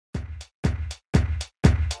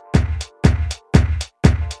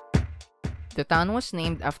The town was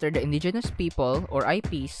named after the Indigenous People, or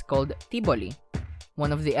IPs, called BOLI,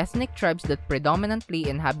 one of the ethnic tribes that predominantly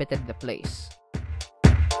inhabited the place.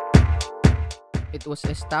 It was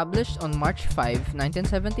established on March 5,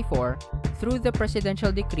 1974 through the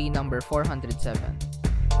Presidential Decree No. 407.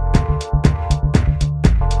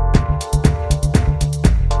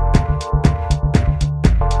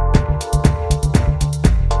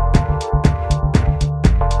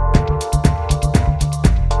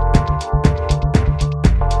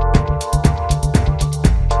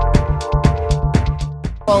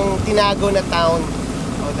 Tinago na town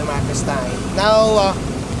of the Marcos time. Now,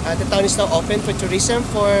 the town is now open for tourism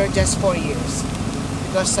for just 4 years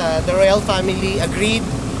because the royal family agreed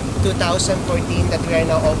 2014 that we are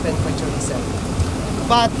now open for tourism,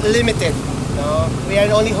 but limited. No? We are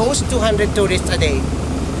only host 200 tourists a day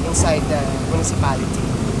inside the municipality,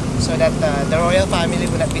 so that the royal family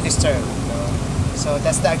will not be disturbed. No? So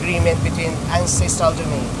that's the agreement between ancestral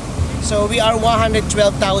domain. So we are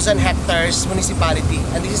 112,000 hectares municipality,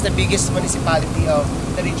 and this is the biggest municipality of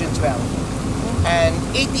the region 12. And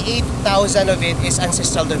 88,000 of it is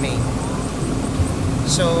ancestral domain.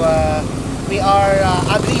 So we are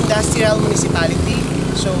agri-industrial municipality.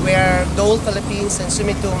 So where Dole Philippines and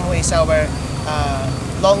Sumitomo is our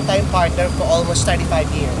long-time partner for almost 35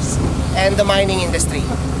 years, and the mining industry.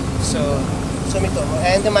 So Sumitomo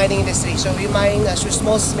and the mining industry. So we mine a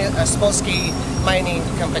small-scale mining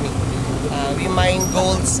company. We mine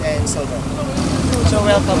golds and silver. So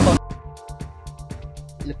welcome.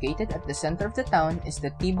 Located at the center of the town is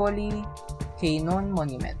the BOLI Kainon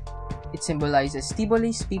Monument. It symbolizes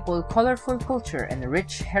BOLI's people, colorful culture, and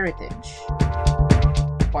rich heritage.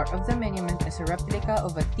 Part of the monument is a replica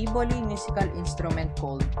of a BOLI musical instrument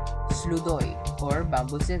called sludoy, or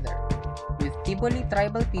bamboo zither, with BOLI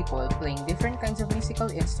tribal people playing different kinds of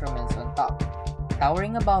musical instruments on top.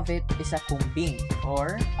 Towering above it is a kumbing,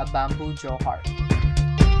 or a bamboo jaw harp.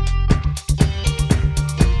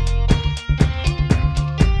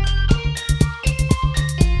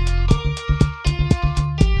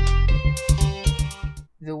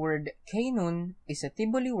 The word Kainon is a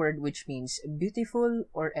BOLI word which means beautiful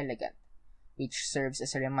or elegant, which serves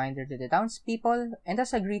as a reminder to the townspeople and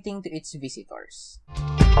as a greeting to its visitors.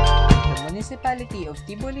 The municipality of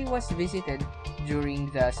BOLI was visited during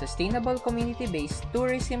the Sustainable Community-Based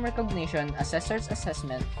Tourism Recognition Assessor's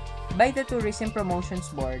Assessment by the Tourism Promotions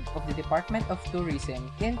Board of the Department of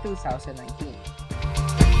Tourism in 2019.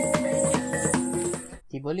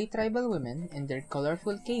 BOLI tribal women in their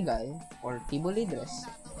colorful keigal, or BOLI dress,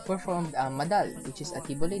 performed a madal, which is a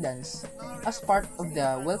BOLI dance, as part of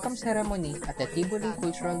the welcome ceremony at the BOLI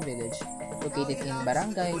Cultural Village located in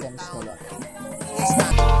Barangay Lemsnolon.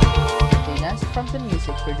 They danced from the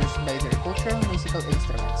music produced by their cultural musical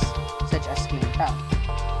instruments, such as klintang,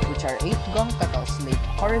 which are 8 gong kettles laid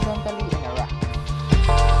horizontally in a rack,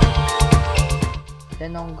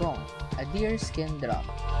 tenonggong, a deer-skin drum,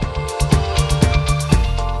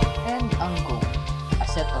 and anggong, a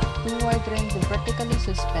set of 2 wide-rimmed vertically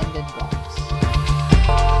suspended gongs.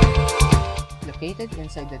 Located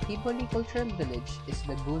inside the BOLI Cultural Village is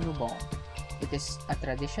the Gunubong. It is a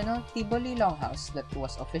traditional BOLI longhouse that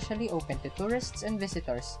was officially open to tourists and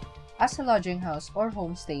visitors as a lodging house or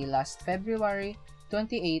homestay last February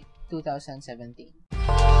 28, 2017.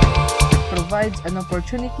 Provides an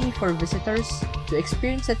opportunity for visitors to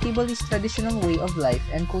experience the BOLI's traditional way of life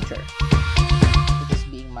and culture. It is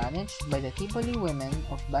being managed by the BOLI women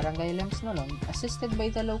of Barangay Lemsnolon, assisted by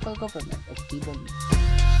the local government of BOLI.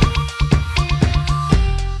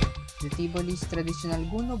 The BOLI's traditional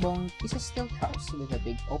gunubong is a stilt house with a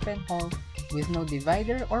big open hall with no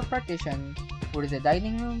divider or partition, where the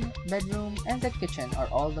dining room, bedroom, and the kitchen are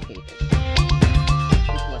all located.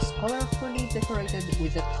 It was colorfully decorated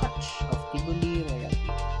with a touch of BOLI royalty.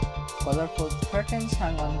 Colorful curtains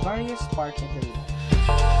hang on various parts of the room.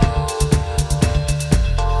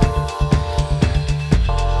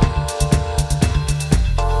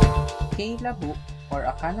 Kay Labu, or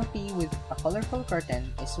a canopy with a colorful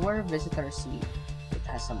curtain, is where visitors sleep. It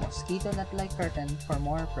has a mosquito net-like curtain for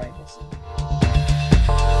more privacy.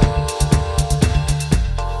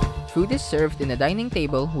 Food is served in a dining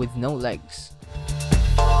table with no legs.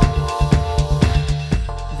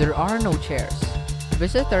 There are no chairs.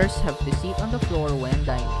 Visitors have to sit on the floor when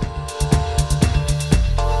dining.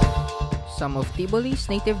 Some of BOLI's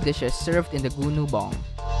native dishes served in the gunubong.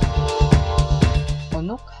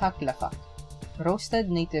 Onuk haklakak, roasted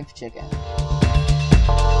native chicken.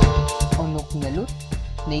 Onuk nalut,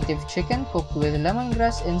 native chicken cooked with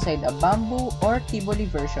lemongrass inside a bamboo or BOLI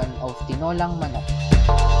version of tinolang manok,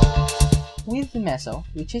 with meso,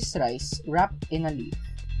 which is rice wrapped in a leaf.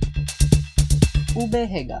 ube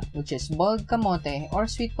higa, which is boiled kamote or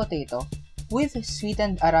sweet potato, with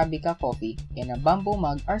sweetened Arabica coffee in a bamboo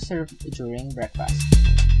mug are served during breakfast.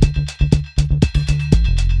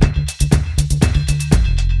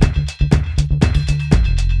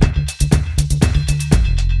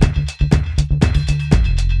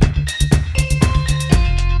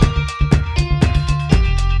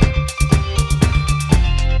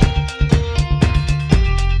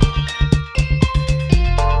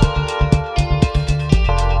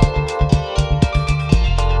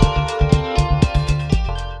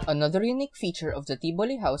 Another unique feature of the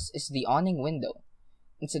Tiboli house is the awning window.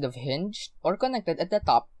 Instead of hinged or connected at the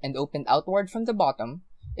top and opened outward from the bottom,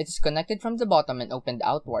 it is connected from the bottom and opened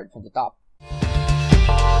outward from the top.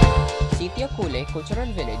 Sitio Cule Cultural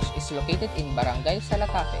Village is located in Barangay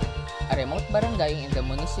Salatafe, a remote barangay in the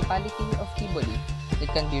municipality of Tiboli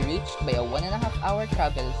that can be reached by a 1.5-hour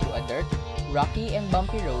travel through a dirt, rocky, and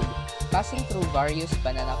bumpy road passing through various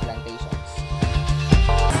banana plantations.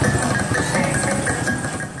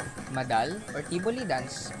 Madal, or Tiboli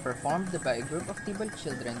dance, performed by a group of Tiboli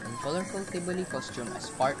children in colorful Tiboli costume as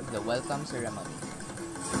part of the welcome ceremony.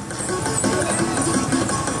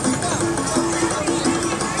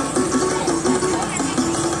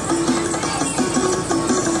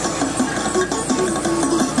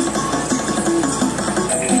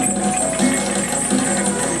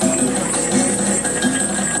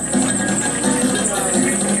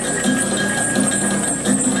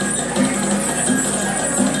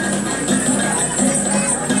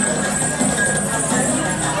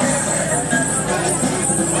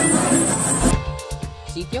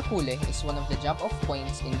 Sitio Cule is one of the jump-off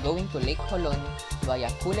points in going to Lake Holon via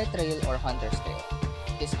Cule Trail or Hunter's Trail.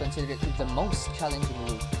 It is considered the most challenging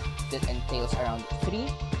route that entails around 3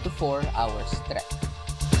 to 4 hours trek.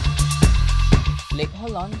 Lake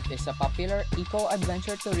Holon is a popular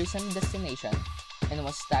eco-adventure tourism destination and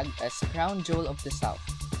was tagged as Crown Jewel of the South.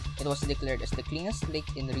 It was declared as the cleanest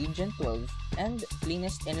lake in Region 12 and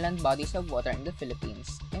cleanest inland bodies of water in the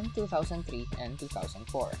Philippines in 2003 and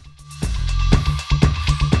 2004.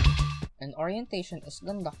 An orientation is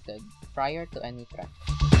conducted prior to any trek.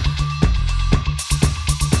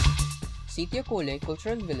 Sitio Cule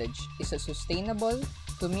Cultural Village is a sustainable,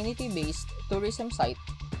 community-based tourism site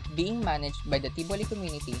being managed by the Tiboli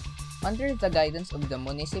community under the guidance of the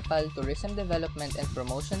Municipal Tourism Development and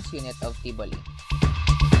Promotions Unit of Tiboli.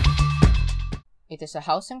 It is a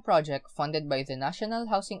housing project funded by the National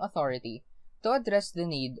Housing Authority to address the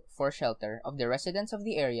need for shelter of the residents of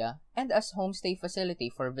the area and as homestay facility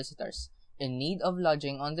for visitors in need of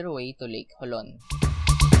lodging on their way to Lake Holon.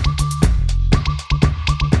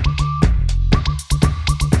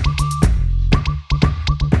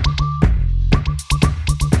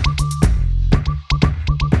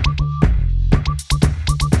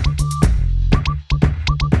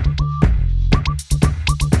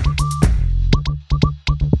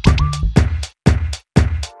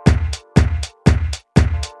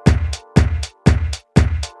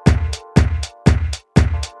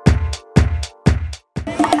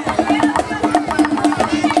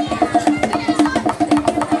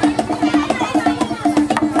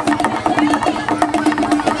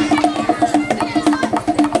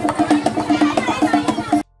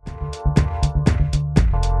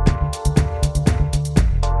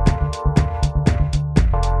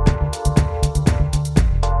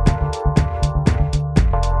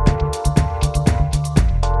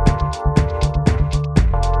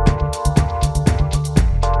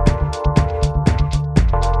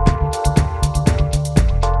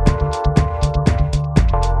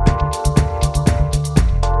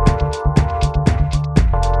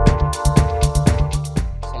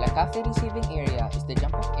 Salatafe receiving area is the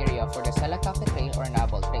jump-off area for the Salatafe Trail or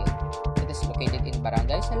Naval Trail. It is located in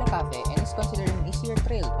Barangay Salatafe and is considered an easier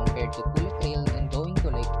trail compared to Cule Trail in going to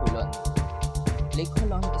Lake Holon. Lake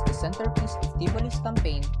Holon is the centerpiece of Tiboli's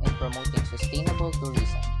campaign in promoting sustainable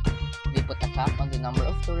tourism. They put a cap on the number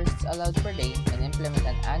of tourists allowed per day and implement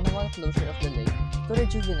an annual closure of the lake to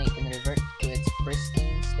rejuvenate and revert to its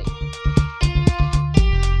pristine state.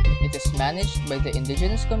 It is managed by the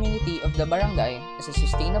indigenous community of the barangay as a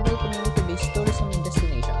sustainable community-based tourism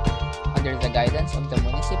destination under the guidance of the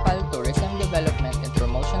Municipal Tourism Development and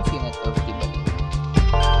Promotions Unit of Tiboli.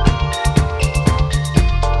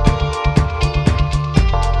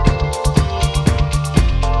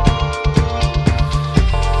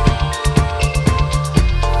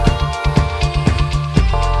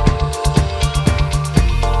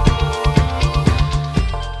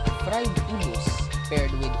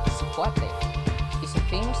 Is a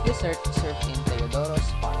famous dessert served in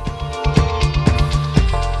Teodoro's Park.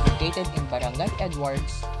 Located in Barangay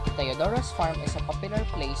Edwards, Teodora's Farm is a popular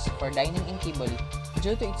place for dining in Tiboli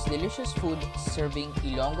due to its delicious food serving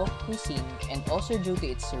Ilonggo cuisine and also due to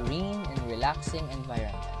its serene and relaxing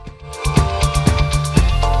environment.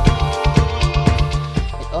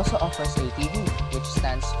 It also offers ATV, which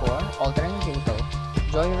stands for Alternate Vehicle,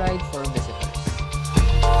 Joyride for visitors.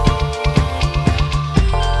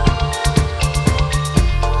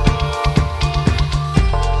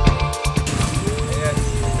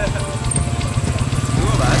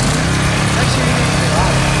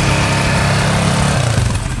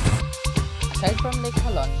 Aside from Lake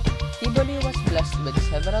Holon, Tiboli was blessed with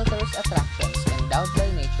several tourist attractions endowed by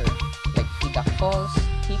nature like Idak Falls,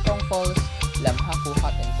 Hikong Falls, Lamhaku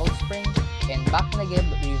Hot and Cold Spring, and Baknageb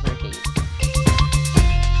River